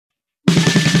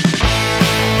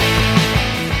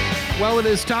Well, it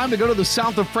is time to go to the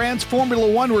south of France.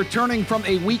 Formula One returning from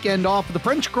a weekend off of the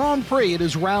French Grand Prix. It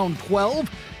is round 12,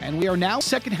 and we are now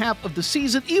second half of the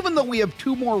season, even though we have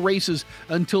 2 more races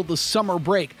until the summer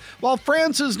break. While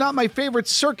France is not my favorite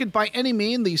circuit by any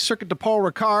means, the circuit de Paul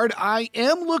Ricard, I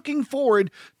am looking forward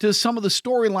to some of the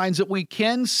storylines that we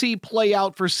can see play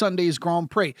out for Sunday's Grand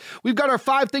Prix. We've got our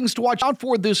 5 things to watch out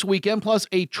for this weekend, plus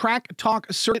a track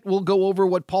talk circuit. We'll go over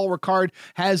what Paul Ricard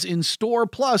has in store.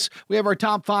 Plus, we have our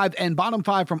top 5 and bottom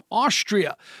 5 from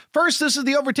Austria. First, this is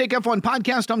the Overtake F1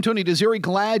 podcast. I'm Tony Desiri.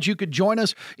 Glad you could join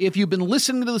us. If you've been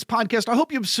listening to this podcast, I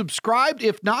hope you've subscribed.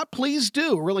 If not, please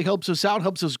do. It really helps us out,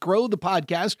 helps us grow the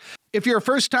podcast. If you're a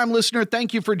first-time listener,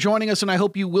 thank you for joining us, and I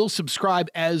hope you will subscribe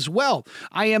as well.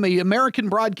 I am an American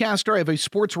broadcaster. I have a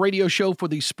sports radio show for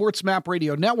the Sports Map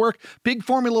Radio Network. Big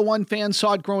Formula One fan,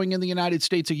 saw it growing in the United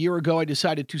States a year ago. I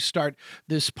decided to start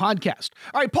this podcast.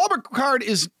 All right, Paul Ricard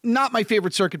is not my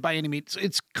favorite circuit by any means.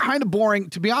 It's kind of boring.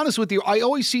 To be honest with you, I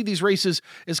always see these races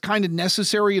as kind of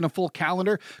necessary in a full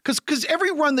calendar because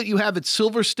every run that you have at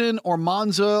Silverstone or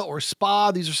Monza or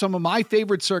Spa, these are some of my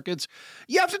favorite circuits,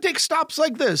 you have to take stops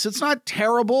like this. It's not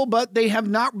terrible, but they have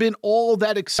not been all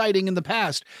that exciting in the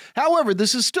past. However,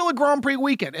 this is still a Grand Prix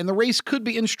weekend, and the race could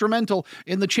be instrumental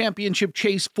in the championship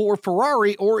chase for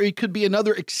Ferrari, or it could be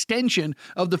another extension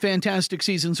of the fantastic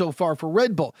season so far for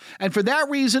Red Bull. And for that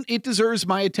reason, it deserves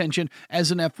my attention as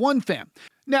an F1 fan.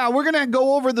 Now, we're going to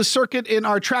go over the circuit in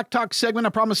our Track Talk segment. I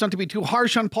promise not to be too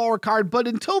harsh on Paul Ricard, but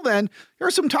until then, here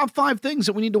are some top 5 things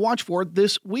that we need to watch for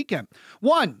this weekend.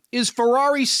 1, is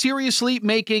Ferrari seriously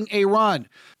making a run?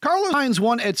 Carlos Sainz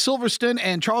won at Silverstone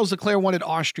and Charles Leclerc won at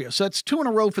Austria, so that's 2 in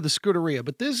a row for the Scuderia.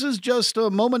 But this is just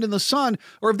a moment in the sun,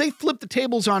 or if they flip the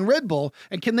tables on Red Bull,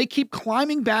 and can they keep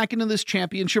climbing back into this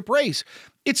championship race?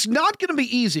 It's not going to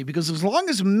be easy because as long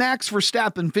as Max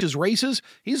Verstappen finishes races,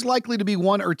 he's likely to be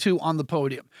 1 or 2 on the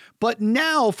podium. But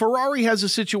now Ferrari has a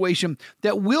situation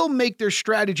that will make their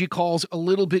strategy calls a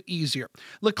little bit easier.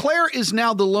 Leclerc is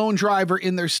now the lone driver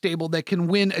in their stable that can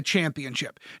win a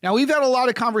championship. Now, we've had a lot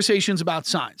of conversations about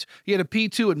Sainz. He had a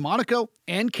P2 in Monaco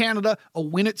and Canada, a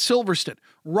win at Silverstone.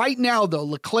 Right now, though,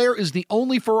 Leclerc is the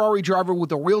only Ferrari driver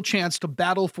with a real chance to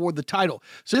battle for the title.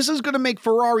 So this is going to make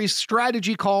Ferrari's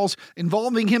strategy calls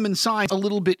involving him and Sainz a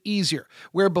little bit easier.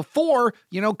 Where before,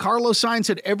 Carlos Sainz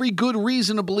had every good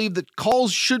reason to believe that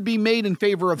calls should be made in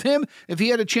favor of him if he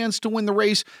had a chance to win the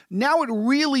race. Now it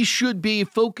really should be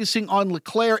focusing on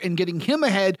Leclerc and getting him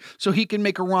ahead so he can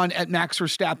make a run at Max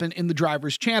Verstappen in the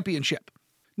Drivers' Championship.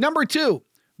 Number 2,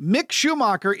 Mick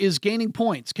Schumacher is gaining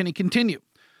points. Can he continue?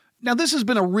 Now, this has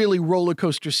been a really roller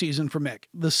coaster season for Mick,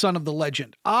 the son of the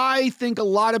legend. I think a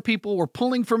lot of people were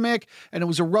pulling for Mick, and it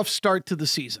was a rough start to the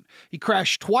season. He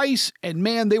crashed twice, and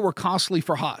man, they were costly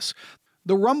for Haas.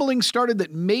 The rumbling started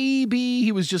that maybe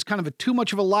he was just kind of too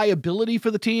much of a liability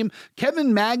for the team.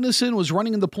 Kevin Magnussen was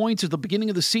running in the points at the beginning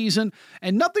of the season,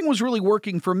 and nothing was really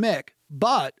working for Mick.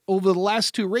 But over the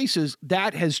last 2 races,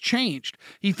 that has changed.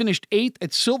 He finished 8th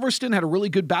at Silverstone, had a really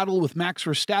good battle with Max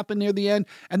Verstappen near the end,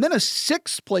 and then a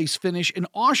 6th place finish in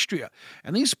Austria.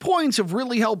 And these points have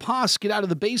really helped Haas get out of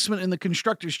the basement in the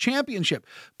Constructors' Championship.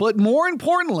 But more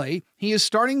importantly, he is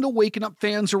starting to waken up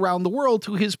fans around the world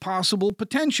to his possible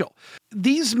potential.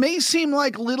 These may seem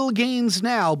like little gains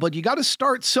now, but you got to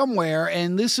start somewhere,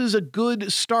 and this is a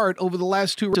good start over the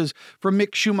last 2 races for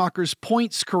Mick Schumacher's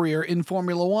points career in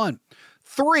Formula One.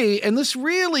 3, and this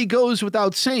really goes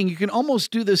without saying, you can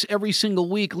almost do this every single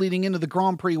week leading into the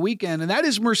Grand Prix weekend, and that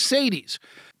is Mercedes.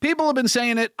 People have been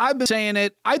saying it. I've been saying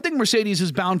it. I think Mercedes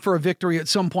is bound for a victory at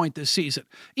some point this season.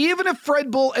 Even if Red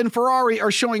Bull and Ferrari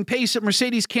are showing pace that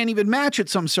Mercedes can't even match at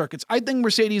some circuits, I think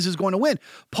Mercedes is going to win.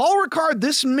 Paul Ricard,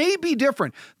 this may be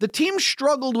different. The team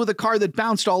struggled with a car that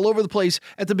bounced all over the place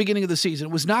at the beginning of the season.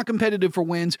 It was not competitive for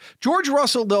wins. George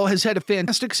Russell, though, has had a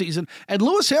fantastic season, and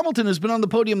Lewis Hamilton has been on the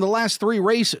podium the last 3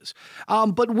 races.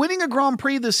 But winning a Grand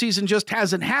Prix this season just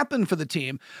hasn't happened for the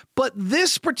team. But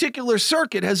this particular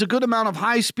circuit has a good amount of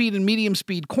high-speed and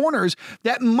medium-speed corners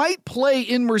that might play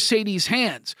in Mercedes'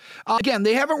 hands. Again,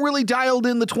 they haven't really dialed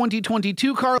in the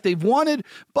 2022 car they've wanted,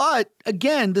 but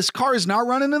again, this car is not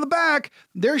running in the back.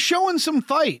 They're showing some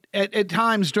fight at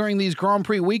times during these Grand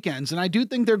Prix weekends, and I do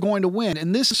think they're going to win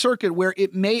in this circuit where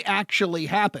it may actually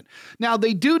happen. Now,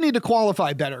 they do need to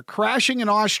qualify better. Crashing in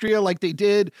Austria like they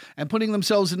did and putting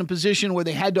themselves in a position where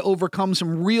they had to overcome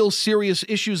some real serious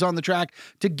issues on the track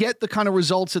to get the kind of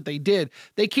results that they did.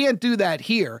 They can't do that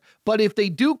here, but if they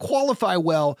do qualify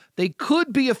well, they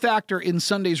could be a factor in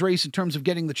Sunday's race in terms of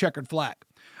getting the checkered flag.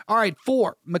 All right,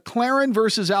 4, McLaren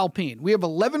versus Alpine. We have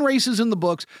 11 races in the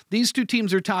books. These two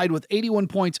teams are tied with 81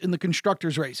 points in the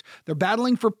constructors' race. They're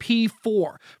battling for P4.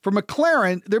 For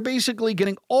McLaren, they're basically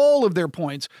getting all of their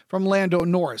points from Lando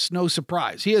Norris. No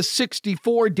surprise. He has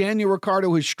 64. Daniel Ricciardo,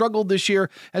 who's struggled this year,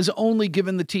 has only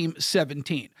given the team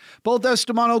 17. Both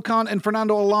Esteban Ocon and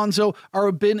Fernando Alonso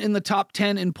are been in the top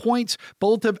 10 in points.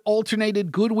 Both have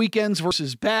alternated good weekends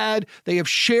versus bad. They have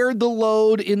shared the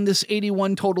load in this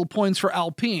 81 total points for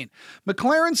Alpine.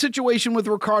 McLaren's situation with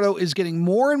Ricciardo is getting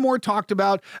more and more talked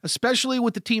about, especially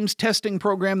with the team's testing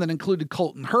program that included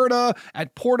Colton Herta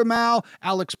at Portimao,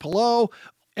 Alex Palou.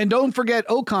 And don't forget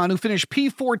Ocon, who finished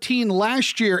P14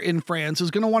 last year in France, is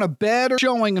going to want a better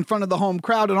showing in front of the home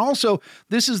crowd. And also,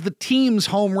 this is the team's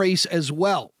home race as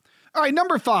well. All right,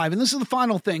 number 5, and this is the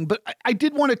final thing, but I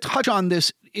did want to touch on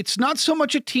this. It's not so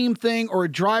much a team thing or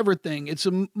a driver thing. It's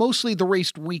mostly the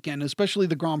race weekend, especially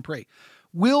the Grand Prix.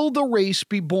 Will the race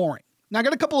be boring? Now, I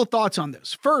got a couple of thoughts on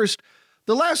this. First,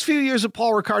 the last few years of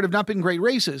Paul Ricard have not been great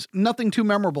races, nothing too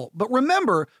memorable. But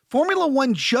remember, Formula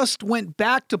One just went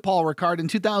back to Paul Ricard in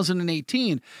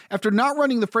 2018 after not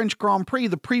running the French Grand Prix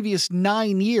the previous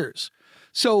 9 years.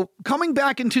 So coming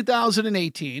back in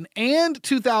 2018 and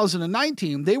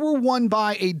 2019, they were won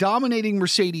by a dominating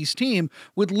Mercedes team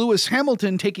with Lewis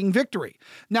Hamilton taking victory.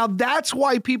 Now that's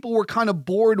why people were kind of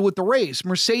bored with the race.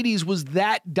 Mercedes was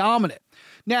that dominant.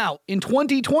 Now, in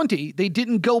 2020, they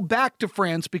didn't go back to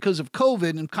France because of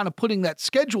COVID and kind of putting that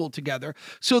schedule together,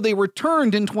 so they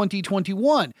returned in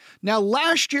 2021. Now,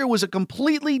 last year was a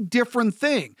completely different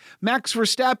thing. Max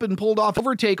Verstappen pulled off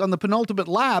overtake on the penultimate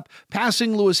lap,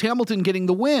 passing Lewis Hamilton, getting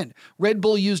the win. Red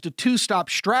Bull used a 2-stop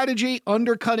strategy,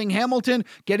 undercutting Hamilton,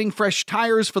 getting fresh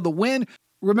tires for the win.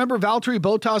 Remember, Valtteri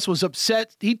Bottas was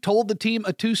upset. He told the team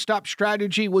a 2-stop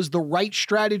strategy was the right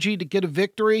strategy to get a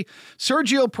victory.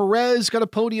 Sergio Perez got a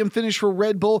podium finish for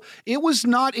Red Bull. It was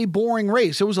not a boring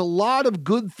race. There was a lot of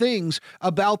good things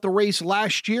about the race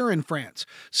last year in France.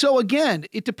 So again,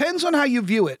 it depends on how you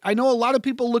view it. I know a lot of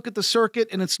people look at the circuit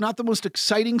and it's not the most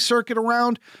exciting circuit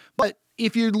around, but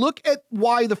if you look at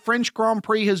why the French Grand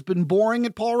Prix has been boring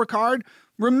at Paul Ricard,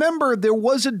 remember, there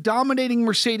was a dominating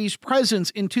Mercedes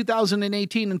presence in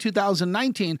 2018 and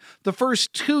 2019, the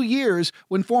first 2 years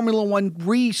when Formula One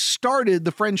restarted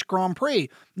the French Grand Prix.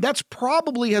 That's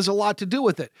probably has a lot to do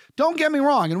with it. Don't get me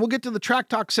wrong, and we'll get to the track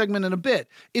talk segment in a bit.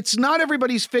 It's not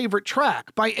everybody's favorite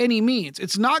track by any means.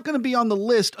 It's not going to be on the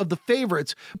list of the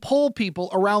favorites, poll people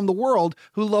around the world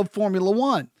who love Formula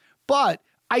One. But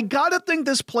I gotta think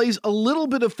this plays a little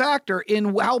bit of factor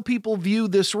in how people view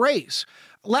this race.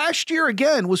 Last year,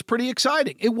 again, was pretty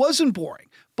exciting. It wasn't boring.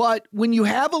 But when you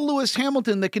have a Lewis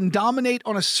Hamilton that can dominate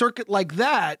on a circuit like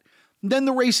that, then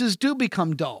the races do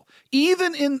become dull.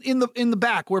 Even in the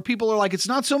back, where people are like, it's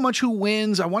not so much who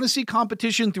wins. I want to see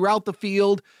competition throughout the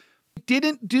field.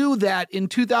 Didn't do that in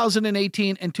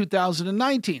 2018 and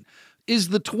 2019. Is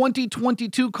the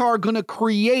 2022 car going to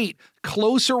create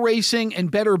closer racing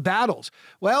and better battles?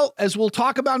 Well, as we'll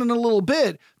talk about in a little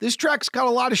bit, this track's got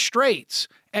a lot of straights.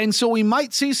 And so we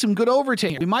might see some good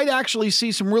overtaking. We might actually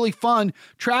see some really fun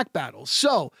track battles.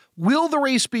 So will the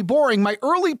race be boring? My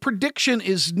early prediction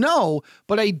is no,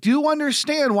 but I do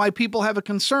understand why people have a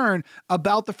concern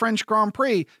about the French Grand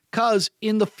Prix, because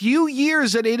in the few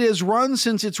years that it has run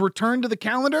since its return to the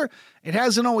calendar, it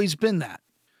hasn't always been that.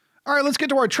 All right, let's get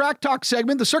to our track talk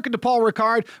segment. The Circuit de Paul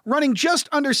Ricard running just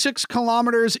under 6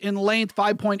 kilometers in length,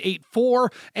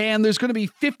 5.84, and there's going to be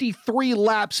 53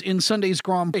 laps in Sunday's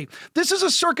Grand Prix. This is a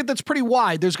circuit that's pretty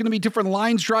wide. There's going to be different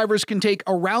lines drivers can take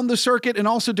around the circuit and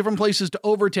also different places to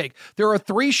overtake. There are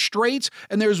 3 straights,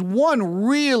 and there's one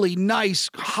really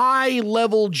nice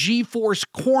high-level G-force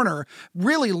corner,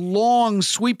 really long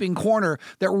sweeping corner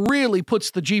that really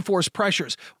puts the G-force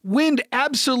pressures. Wind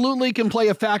absolutely can play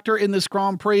a factor in this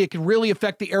Grand Prix. It can really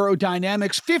affect the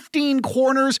aerodynamics. 15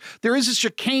 corners. There is a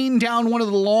chicane down one of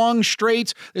the long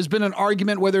straights. There's been an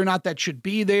argument whether or not that should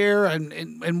be there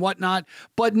and whatnot.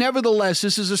 But nevertheless,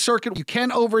 this is a circuit you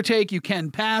can overtake, you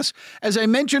can pass. As I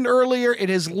mentioned earlier, it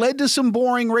has led to some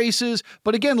boring races.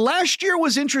 But again, last year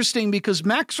was interesting because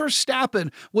Max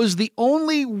Verstappen was the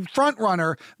only front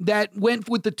runner that went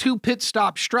with the 2 pit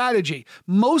stop strategy.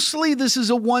 Mostly this is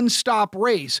a 1-stop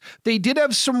race. They did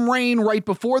have some rain right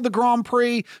before the Grand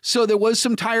Prix, so there was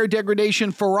some tire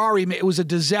degradation. Ferrari, it was a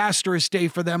disastrous day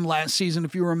for them last season,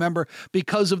 if you remember,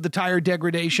 because of the tire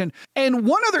degradation. And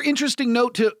one other interesting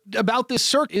note about this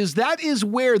circuit is that is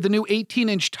where the new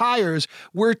 18-inch tires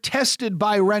were tested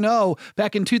by Renault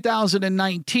back in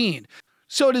 2019.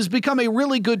 So it has become a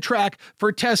really good track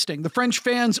for testing. The French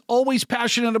fans, always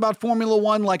passionate about Formula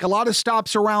One, like a lot of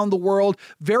stops around the world,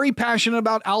 very passionate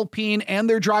about Alpine and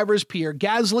their drivers. Pierre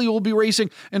Gasly will be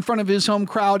racing in front of his home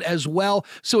crowd as well.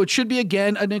 So it should be,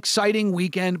 again, an exciting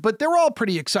weekend, but they're all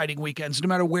pretty exciting weekends, no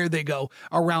matter where they go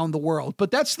around the world.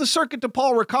 But that's the circuit to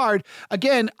Paul Ricard.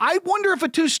 Again, I wonder if a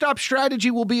two-stop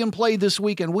strategy will be in play this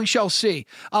weekend. We shall see.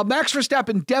 Max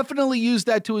Verstappen definitely used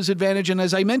that to his advantage. And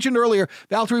as I mentioned earlier,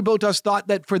 Valtteri Bottas thought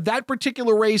that for that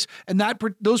particular race and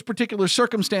those particular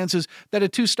circumstances that a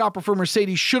two-stopper for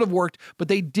Mercedes should have worked, but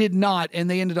they did not, and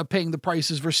they ended up paying the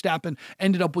prices. Verstappen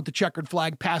ended up with the checkered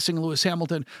flag, passing Lewis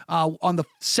Hamilton on the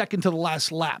second to the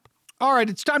last lap. All right,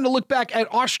 it's time to look back at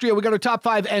Austria. We got our top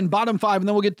 5 and bottom 5, and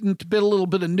then we'll get into a little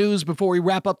bit of news before we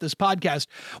wrap up this podcast.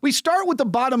 We start with the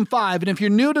bottom 5, and if you're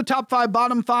new to top 5,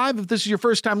 bottom 5, if this is your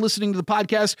first time listening to the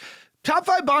podcast, top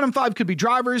 5, bottom 5 could be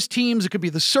drivers, teams, it could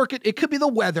be the circuit, it could be the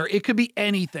weather, it could be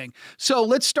anything. So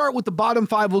let's start with the bottom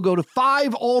 5. We'll go to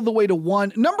 5 all the way to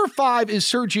 1. Number 5 is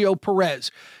Sergio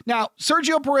Perez. Now,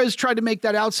 Sergio Perez tried to make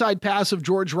that outside pass of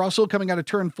George Russell coming out of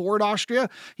turn 4 at Austria.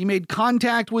 He made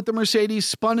contact with the Mercedes,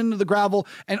 spun into the gravel,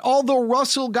 and although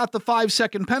Russell got the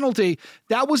 5-second penalty,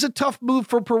 that was a tough move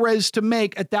for Perez to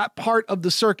make at that part of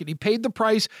the circuit. He paid the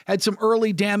price, had some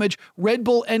early damage. Red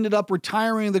Bull ended up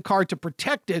retiring the car to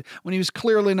protect it when he was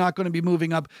clearly not going to be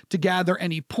moving up to gather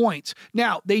any points.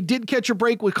 Now, they did catch a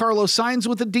break with Carlos Sainz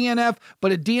with a DNF,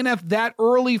 but a DNF that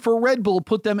early for Red Bull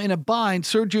put them in a bind.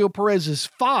 Sergio Perez is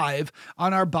 5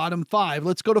 on our bottom 5.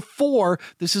 Let's go to 4.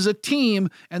 This is a team,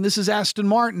 and this is Aston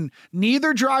Martin.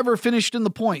 Neither driver finished in the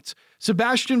points.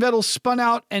 Sebastian Vettel spun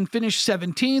out and finished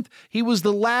 17th. He was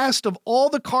the last of all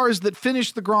the cars that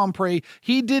finished the Grand Prix.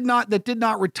 That did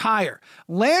not retire.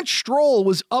 Lance Stroll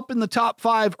was up in the top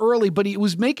 5 early, but he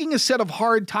was making a set of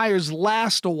hard tires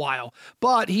last a while,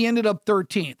 but he ended up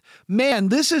 13th. Man,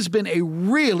 this has been a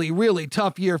really, really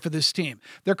tough year for this team.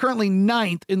 They're currently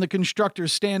 9th in the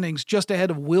constructors' standings, just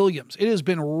ahead of Williams. It has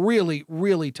been really,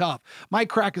 really tough. Mike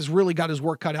Crack has really got his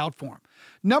work cut out for him.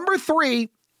 Number 3,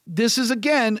 this is,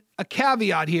 again, a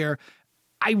caveat here.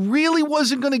 I really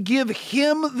wasn't going to give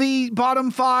him the bottom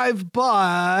 5,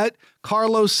 but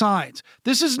Carlos Sainz.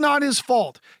 This is not his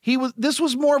fault. This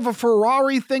was more of a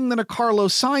Ferrari thing than a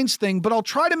Carlos Sainz thing, but I'll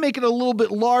try to make it a little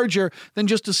bit larger than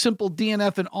just a simple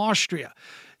DNF in Austria.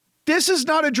 This is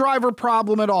not a driver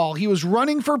problem at all. He was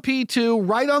running for P2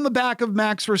 right on the back of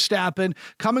Max Verstappen,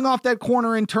 coming off that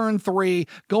corner in turn 3,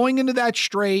 going into that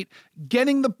straight,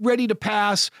 getting ready to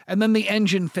pass, and then the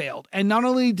engine failed. And not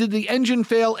only did the engine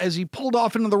fail, as he pulled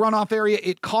off into the runoff area,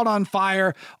 it caught on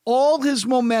fire. All his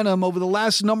momentum over the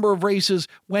last number of races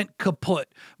went kaput.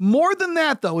 More than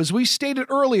that, though, as we stated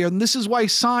earlier, and this is why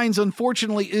Sainz,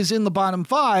 unfortunately, is in the bottom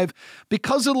 5,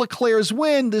 because of Leclerc's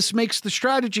win, this makes the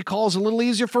strategy calls a little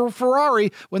easier for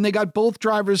Ferrari when they got both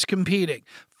drivers competing.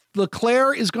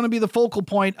 Leclerc is going to be the focal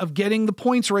point of getting the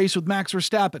points race with Max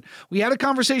Verstappen. We had a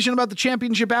conversation about the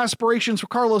championship aspirations for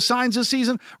Carlos Sainz this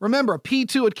season. Remember,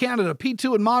 P2 at Canada,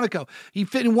 P2 at Monaco. He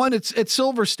fit in one at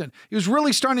Silverstone. He was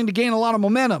really starting to gain a lot of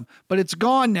momentum, but it's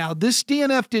gone now. This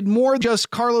DNF did more than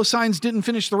just Carlos Sainz didn't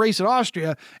finish the race at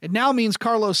Austria. It now means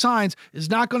Carlos Sainz is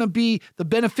not going to be the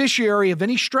beneficiary of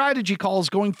any strategy calls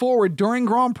going forward during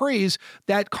Grand Prix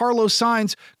that Carlos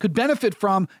Sainz could benefit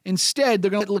from. Instead,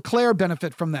 they're going to let Leclerc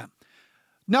benefit from them.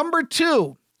 Number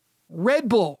 2, Red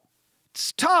Bull.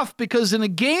 It's tough because in the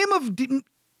game of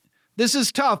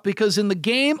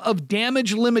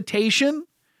damage limitation,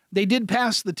 they did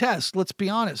pass the test. Let's be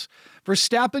honest.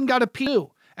 Verstappen got a P2,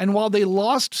 and while they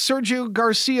lost Sergio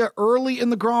Garcia early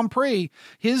in the Grand Prix,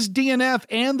 his DNF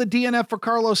and the DNF for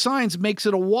Carlos Sainz makes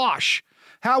it a wash.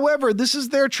 However, this is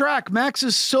their track. Max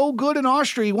is so good in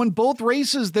Austria. He won both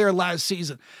races there last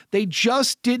season. They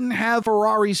just didn't have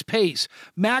Ferrari's pace.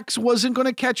 Max wasn't going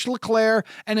to catch Leclerc,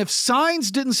 and if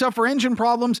Sainz didn't suffer engine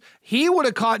problems, he would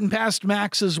have caught and passed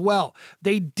Max as well.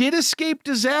 They did escape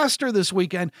disaster this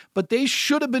weekend, but they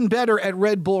should have been better at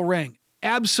Red Bull Ring.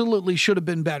 Absolutely should have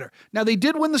been better. Now, they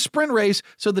did win the sprint race,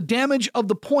 so the damage of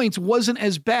the points wasn't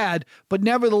as bad, but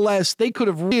nevertheless, they could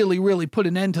have really, really put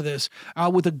an end to this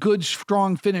with a good,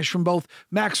 strong finish from both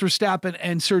Max Verstappen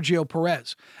and Sergio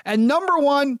Perez. And number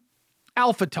 1,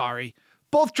 AlphaTauri.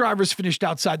 Both drivers finished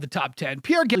outside the top 10.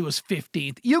 Pierre Gasly was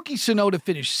 15th. Yuki Tsunoda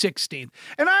finished 16th.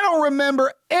 And I don't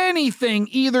remember anything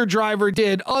either driver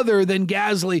did other than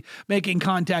Gasly making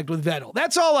contact with Vettel.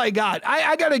 That's all I got.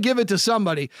 I got to give it to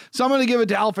somebody. So I'm going to give it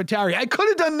to AlphaTauri. I could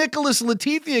have done Nicholas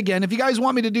Latifi again. If you guys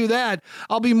want me to do that,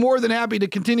 I'll be more than happy to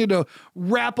continue to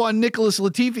rap on Nicholas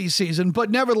Latifi's season.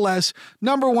 But nevertheless,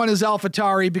 number 1 is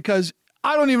AlphaTauri because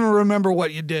I don't even remember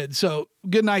what you did. So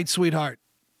good night, sweetheart.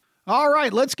 All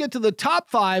right, let's get to the top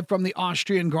 5 from the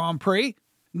Austrian Grand Prix.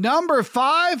 Number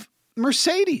 5,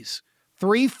 Mercedes.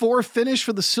 3-4 finish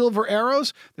for the Silver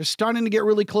Arrows. They're starting to get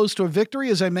really close to a victory,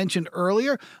 as I mentioned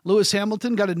earlier. Lewis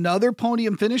Hamilton got another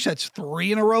podium finish. That's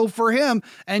 3 in a row for him.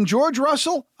 And George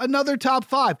Russell, another top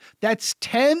 5. That's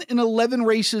 10 in 11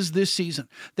 races this season.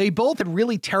 They both had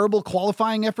really terrible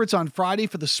qualifying efforts on Friday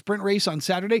for the sprint race on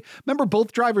Saturday. Remember,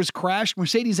 both drivers crashed.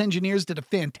 Mercedes engineers did a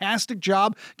fantastic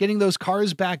job getting those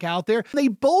cars back out there. They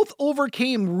both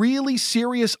overcame really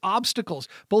serious obstacles,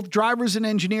 both drivers and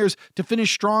engineers, to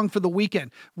finish strong for the weekend.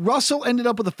 Russell ended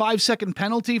up with a 5-second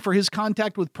penalty for his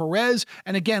contact with Perez.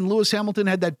 And again, Lewis Hamilton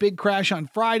had that big crash on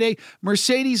Friday.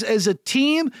 Mercedes as a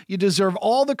team, you deserve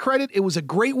all the credit. It was a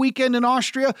great weekend in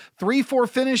Austria. 3-4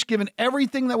 finish, given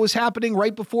everything that was happening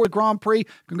right before the Grand Prix.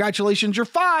 Congratulations, you're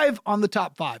 5 on the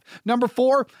top 5. Number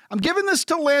 4, I'm giving this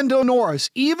to Lando Norris,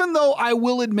 even though I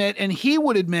will admit, and he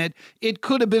would admit, it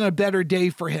could have been a better day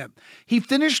for him. He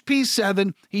finished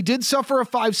P7. He did suffer a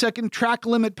 5-second track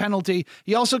limit penalty.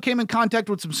 He also came in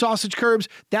contact with some sausage curbs.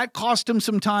 That cost him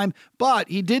some time, but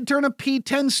he did turn a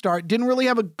P10 start, didn't really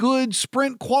have a good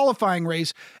sprint qualifying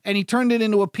race, and he turned it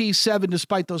into a P7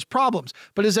 despite those problems.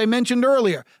 But as I mentioned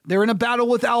earlier, they're in a battle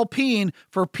with Alpine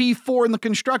for P4 in the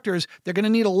constructors. They're going to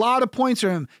need a lot of points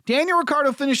from him. Daniel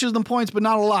Ricciardo finishes the points, but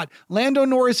not a lot. Lando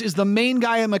Norris is the main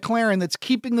guy at McLaren that's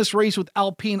keeping this race with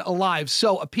Alpine alive.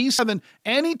 So a P7,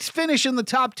 any finish in the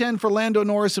top 10 for Lando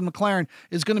Norris and McLaren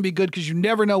is going to be good, because you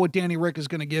never know what Danny Rick is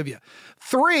going to give you.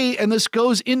 3, and this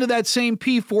goes into that same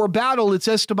P4 battle, it's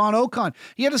Esteban Ocon.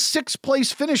 He had a 6th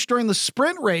place finish during the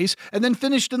sprint race and then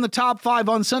finished in the top 5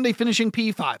 on Sunday, finishing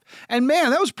P5. And man,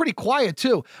 that was pretty quiet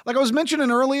too. Like I was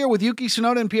mentioning earlier with Yuki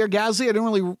Tsunoda and Pierre Gasly, I didn't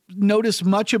really notice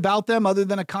much about them other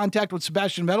than a contact with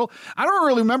Sebastian Vettel. I don't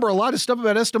really remember a lot of stuff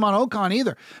about Esteban Ocon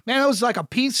either. Man, it was like a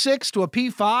P6 to a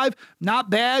P5. Not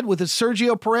bad. With his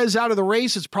Sergio Perez out of the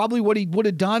race, it's probably what he would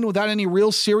have done without any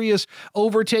real serious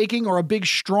overtaking or a big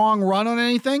strong run on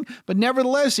anything. But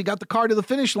nevertheless, he got the car to the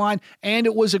finish line, and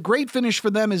it was a great finish for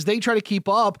them as they try to keep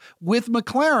up with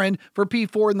McLaren for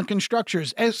P4 in the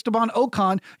constructors. Esteban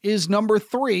Ocon is number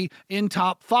 3 in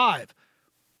top 5.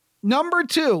 Number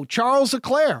 2, Charles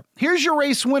Leclerc. Here's your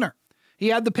race winner. He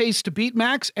had the pace to beat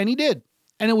Max, and he did.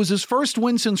 And it was his first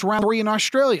win since round 3 in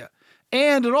Australia.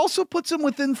 And it also puts him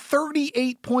within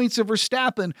 38 points of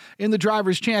Verstappen in the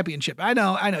Drivers' Championship. I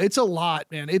know. It's a lot,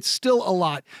 man. It's still a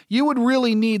lot. You would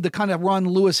really need the kind of run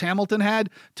Lewis Hamilton had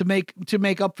to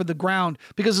make up for the ground.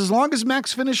 Because as long as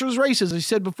Max finishes races, as I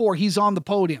said before, he's on the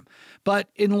podium. But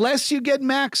unless you get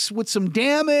Max with some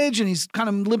damage and he's kind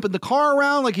of limping the car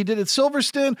around like he did at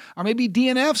Silverstone, or maybe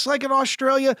DNFs like at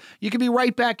Australia, you could be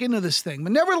right back into this thing.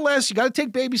 But nevertheless, you got to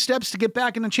take baby steps to get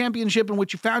back in the championship in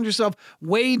which you found yourself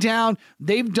way down.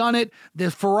 They've done it. The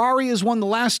Ferrari has won the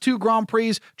last 2 Grand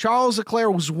Prix. Charles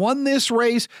Leclerc has won this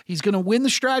race. He's going to win the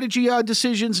strategy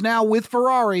decisions now with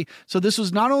Ferrari. So this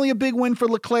was not only a big win for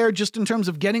Leclerc just in terms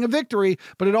of getting a victory,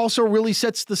 but it also really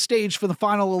sets the stage for the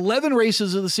final 11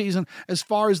 races of the season as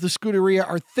far as the Scuderia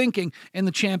are thinking in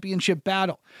the championship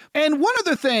battle. And one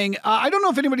other thing, I don't know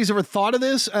if anybody's ever thought of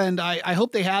this, and I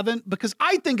hope they haven't, because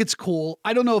I think it's cool.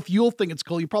 I don't know if you'll think it's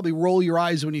cool. You probably roll your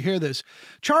eyes when you hear this.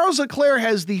 Charles Leclerc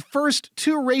has the first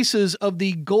 2 races of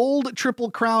the gold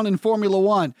Triple Crown in Formula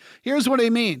One. Here's what I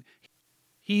mean.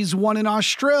 He's won in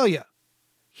Australia.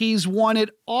 He's won at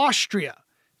Austria.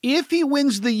 If he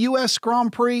wins the U.S.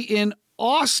 Grand Prix in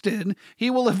Austin, he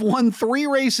will have won 3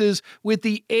 races with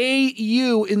the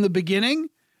AU in the beginning.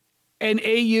 And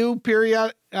AU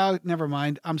period. Never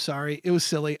mind. I'm sorry. It was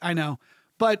silly. I know.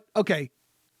 But okay.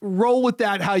 Roll with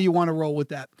that how you want to roll with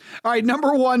that. All right,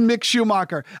 number 1, Mick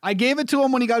Schumacher. I gave it to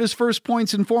him when he got his first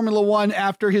points in Formula One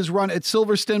after his run at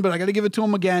Silverstone, but I got to give it to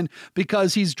him again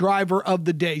because he's driver of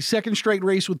the day. 2nd straight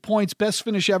race with points, best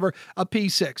finish ever, a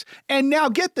P6. And now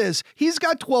get this, he's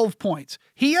got 12 points.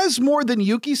 He has more than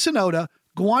Yuki Tsunoda,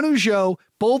 Guan Yu Zhou,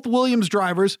 both Williams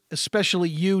drivers, especially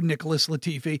you, Nicholas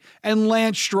Latifi, and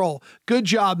Lance Stroll. Good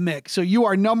job, Mick. So you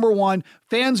are number 1.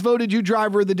 Fans voted you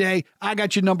driver of the day. I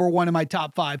got you number 1 in my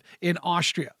top 5 in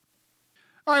Austria.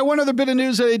 All right, one other bit of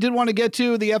news that I did want to get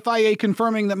to. The FIA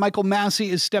confirming that Michael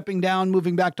Massey is stepping down,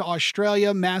 moving back to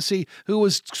Australia. Massey, who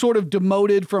was sort of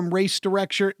demoted from race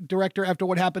director after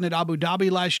what happened at Abu Dhabi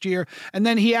last year. And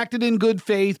then he acted in good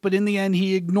faith, but in the end,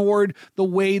 he ignored the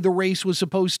way the race was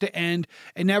supposed to end.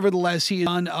 And nevertheless, he is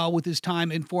done with his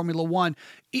time in Formula One.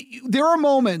 There are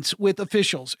moments with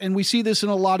officials, and we see this in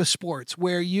a lot of sports,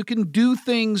 where you can do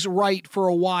things right for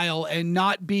a while and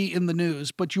not be in the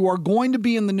news, but you are going to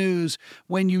be in the news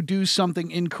when when you do something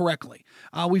incorrectly.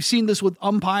 We've seen this with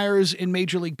umpires in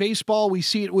Major League Baseball. We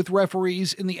see it with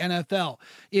referees in the NFL.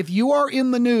 If you are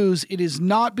in the news, it is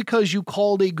not because you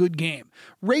called a good game.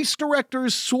 Race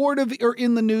directors sort of are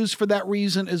in the news for that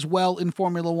reason as well in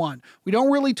Formula One. We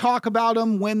don't really talk about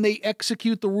them when they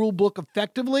execute the rule book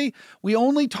effectively. We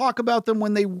only talk about them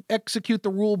when they execute the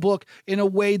rule book in a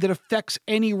way that affects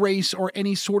any race or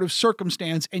any sort of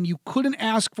circumstance, and you couldn't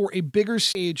ask for a bigger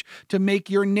stage to make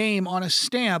your name on a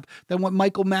stamp than what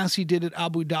Michael Masi did at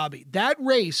Abu Dhabi. That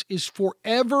race is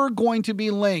forever going to be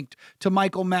linked to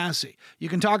Michael Masi. You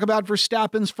can talk about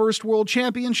Verstappen's first world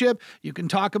championship. You can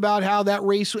talk about how that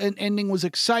race ending was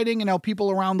exciting and how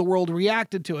people around the world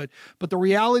reacted to it. But the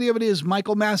reality of it is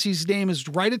Michael Masi's name is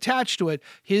right attached to it.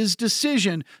 His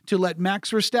decision to let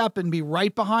Max Verstappen be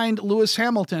right behind Lewis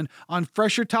Hamilton on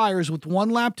fresher tires with 1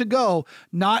 lap to go,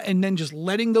 and then just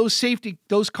letting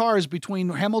those cars between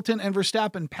Hamilton and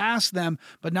Verstappen pass them,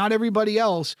 but not everybody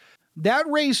else. That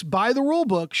race, by the rule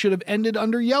book, should have ended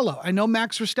under yellow. I know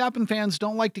Max Verstappen fans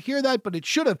don't like to hear that, but it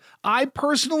should have. I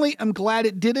personally am glad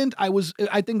it didn't.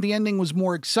 I think the ending was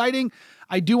more exciting.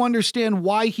 I do understand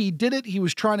why he did it. He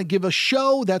was trying to give a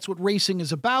show. That's what racing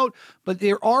is about. But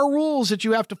there are rules that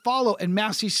you have to follow, and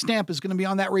Masi's stamp is going to be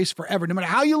on that race forever, no matter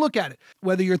how you look at it.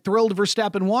 Whether you're thrilled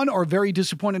Verstappen won or very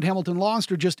disappointed Hamilton lost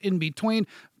or just in between,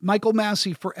 Michael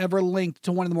Masi forever linked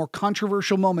to one of the more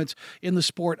controversial moments in the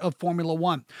sport of Formula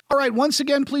One. All right, once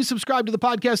again, please subscribe to the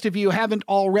podcast if you haven't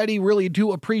already. Really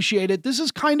do appreciate it. This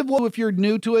is kind of what, if you're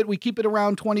new to it, we keep it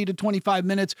around 20 to 25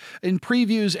 minutes in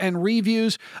previews and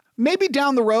reviews. Maybe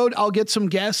down the road, I'll get some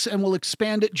guests and we'll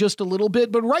expand it just a little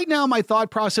bit. But right now, my thought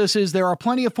process is there are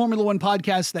plenty of Formula One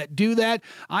podcasts that do that.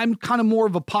 I'm kind of more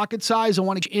of a pocket size. I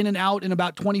want to get in and out in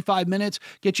about 25 minutes,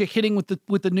 get you hitting with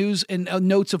the news and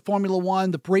notes of Formula One,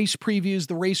 the race previews,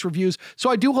 the race reviews. So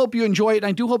I do hope you enjoy it, and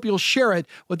I do hope you'll share it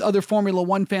with other Formula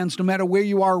One fans, no matter where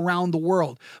you are around the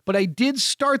world. But I did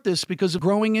start this because of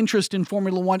growing interest in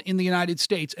Formula One in the United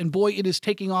States. And boy, it is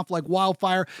taking off like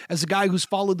wildfire. As a guy who's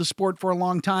followed the sport for a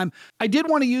long time, I did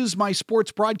want to use my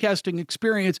sports broadcasting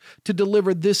experience to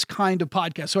deliver this kind of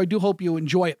podcast. So I do hope you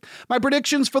enjoy it. My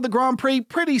predictions for the Grand Prix,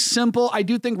 pretty simple. I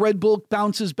do think Red Bull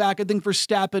bounces back. I think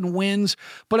Verstappen wins,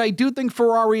 but I do think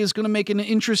Ferrari is going to make an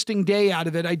interesting day out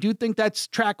of it. I do think that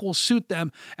track will suit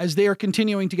them as they are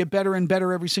continuing to get better and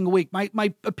better every single week.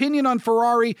 My opinion on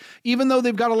Ferrari, even though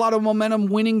they've got a lot of momentum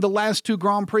winning the last 2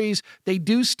 Grand Prix, they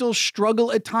do still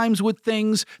struggle at times with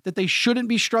things that they shouldn't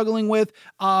be struggling with.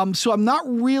 So I'm not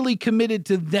really committed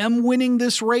to them winning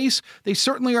this race. They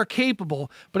certainly are capable,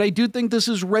 but I do think this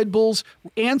is Red Bull's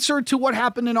answer to what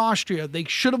happened in Austria. They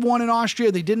should have won in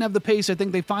Austria. They didn't have the pace. I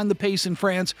think they find the pace in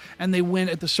France, and they win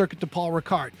at the Circuit de Paul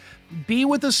Ricard. Be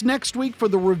with us next week for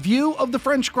the review of the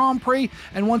French Grand Prix.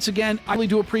 And once again, I really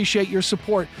do appreciate your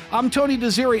support. I'm Tony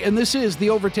Desiri, and this is the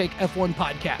Overtake F1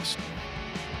 Podcast.